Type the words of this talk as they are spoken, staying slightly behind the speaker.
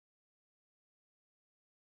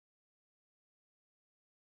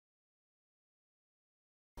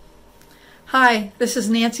Hi, this is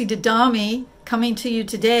Nancy Didami coming to you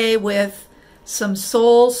today with some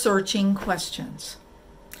soul-searching questions.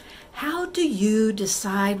 How do you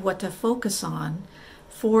decide what to focus on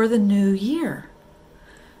for the new year?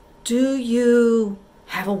 Do you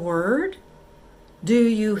have a word? Do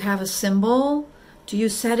you have a symbol? Do you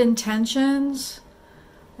set intentions?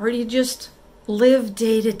 Or do you just live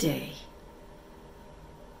day to day?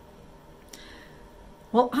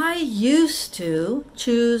 Well, I used to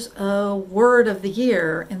choose a word of the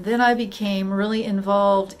year, and then I became really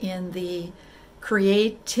involved in the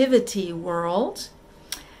creativity world,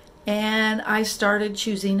 and I started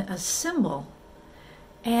choosing a symbol.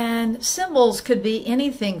 And symbols could be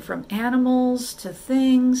anything from animals to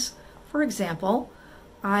things. For example,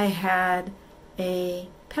 I had a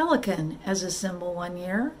pelican as a symbol one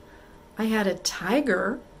year. I had a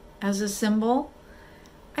tiger as a symbol.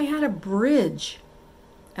 I had a bridge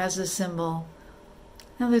as a symbol.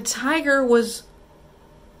 Now the tiger was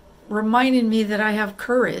reminding me that I have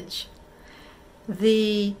courage.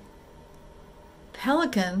 The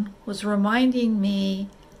pelican was reminding me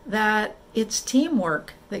that it's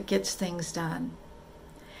teamwork that gets things done.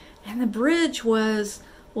 And the bridge was,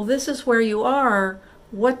 well, this is where you are.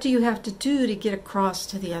 What do you have to do to get across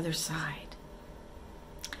to the other side?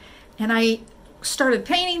 And I started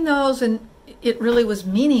painting those, and it really was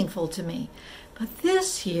meaningful to me. But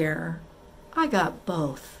this year, I got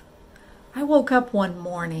both. I woke up one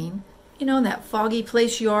morning, you know, in that foggy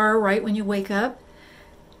place you are right when you wake up,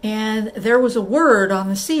 and there was a word on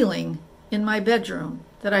the ceiling in my bedroom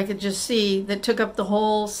that I could just see that took up the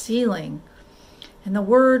whole ceiling. And the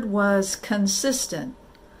word was consistent.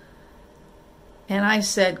 And I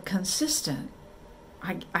said, consistent?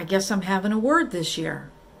 I guess I'm having a word this year.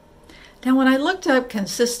 Now, when I looked up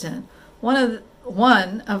consistent,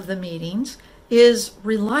 one of the meanings is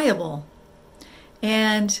reliable,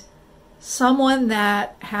 and someone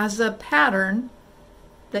that has a pattern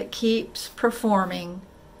that keeps performing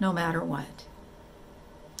no matter what.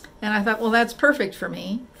 And I thought, well, that's perfect for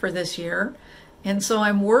me for this year. And so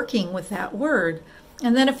I'm working with that word.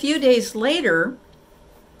 And then a few days later,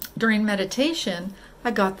 during meditation,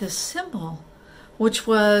 I got this symbol, which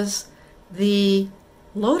was the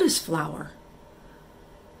lotus flower.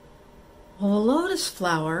 Well, the lotus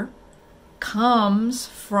flower comes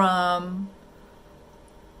from,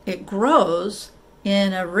 it grows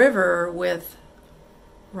in a river with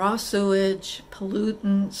raw sewage,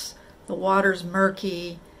 pollutants, the water's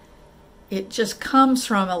murky. It just comes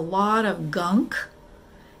from a lot of gunk,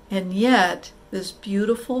 and yet this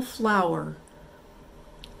beautiful flower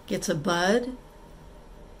gets a bud,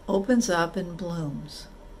 opens up, and blooms.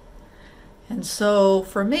 And so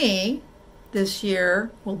for me, this year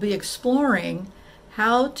we'll be exploring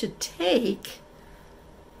how to take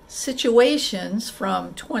situations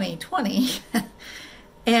from 2020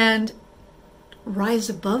 and rise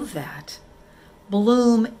above that,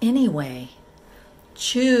 bloom anyway,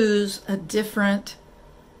 choose a different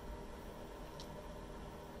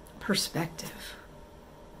perspective.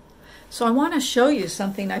 So I want to show you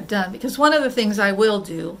something I've done, because one of the things I will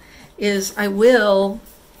do is I will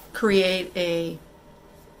create a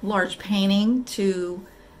large painting to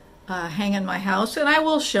hang in my house, and I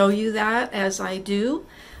will show you that as I do.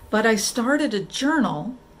 But I started a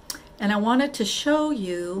journal, and I wanted to show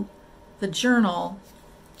you the journal,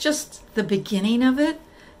 just the beginning of it,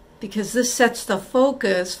 because this sets the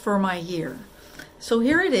focus for my year. So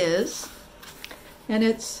here it is, and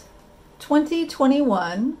it's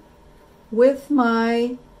 2021 with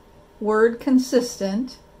my word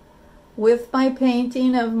consistent, with my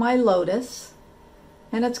painting of my lotus,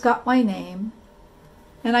 and it's got my name.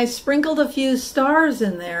 And I sprinkled a few stars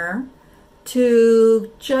in there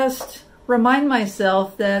to just remind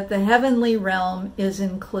myself that the heavenly realm is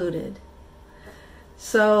included.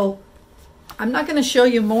 So I'm not going to show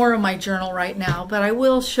you more of my journal right now, but I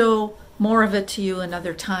will show more of it to you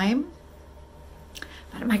another time.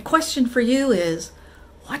 But my question for you is,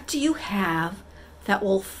 what do you have that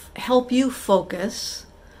will help you focus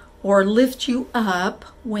or lift you up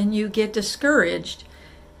when you get discouraged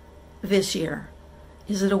this year?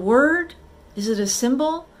 Is it a word? Is it a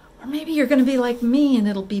symbol? Or maybe you're going to be like me and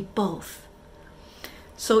it'll be both.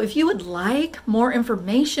 So if you would like more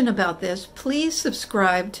information about this, please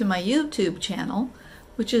subscribe to my YouTube channel,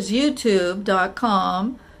 which is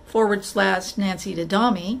youtube.com/Nancy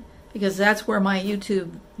Didami, because that's where my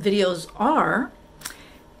YouTube videos are,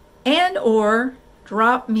 and or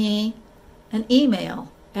drop me an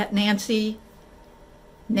email at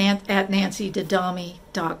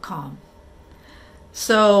nancydidami.com.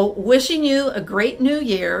 So wishing you a great new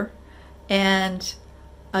year, and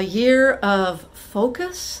a year of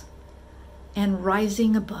focus and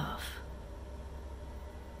rising above.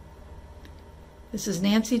 This is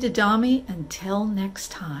Nancy Dadami. Until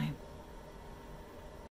next time.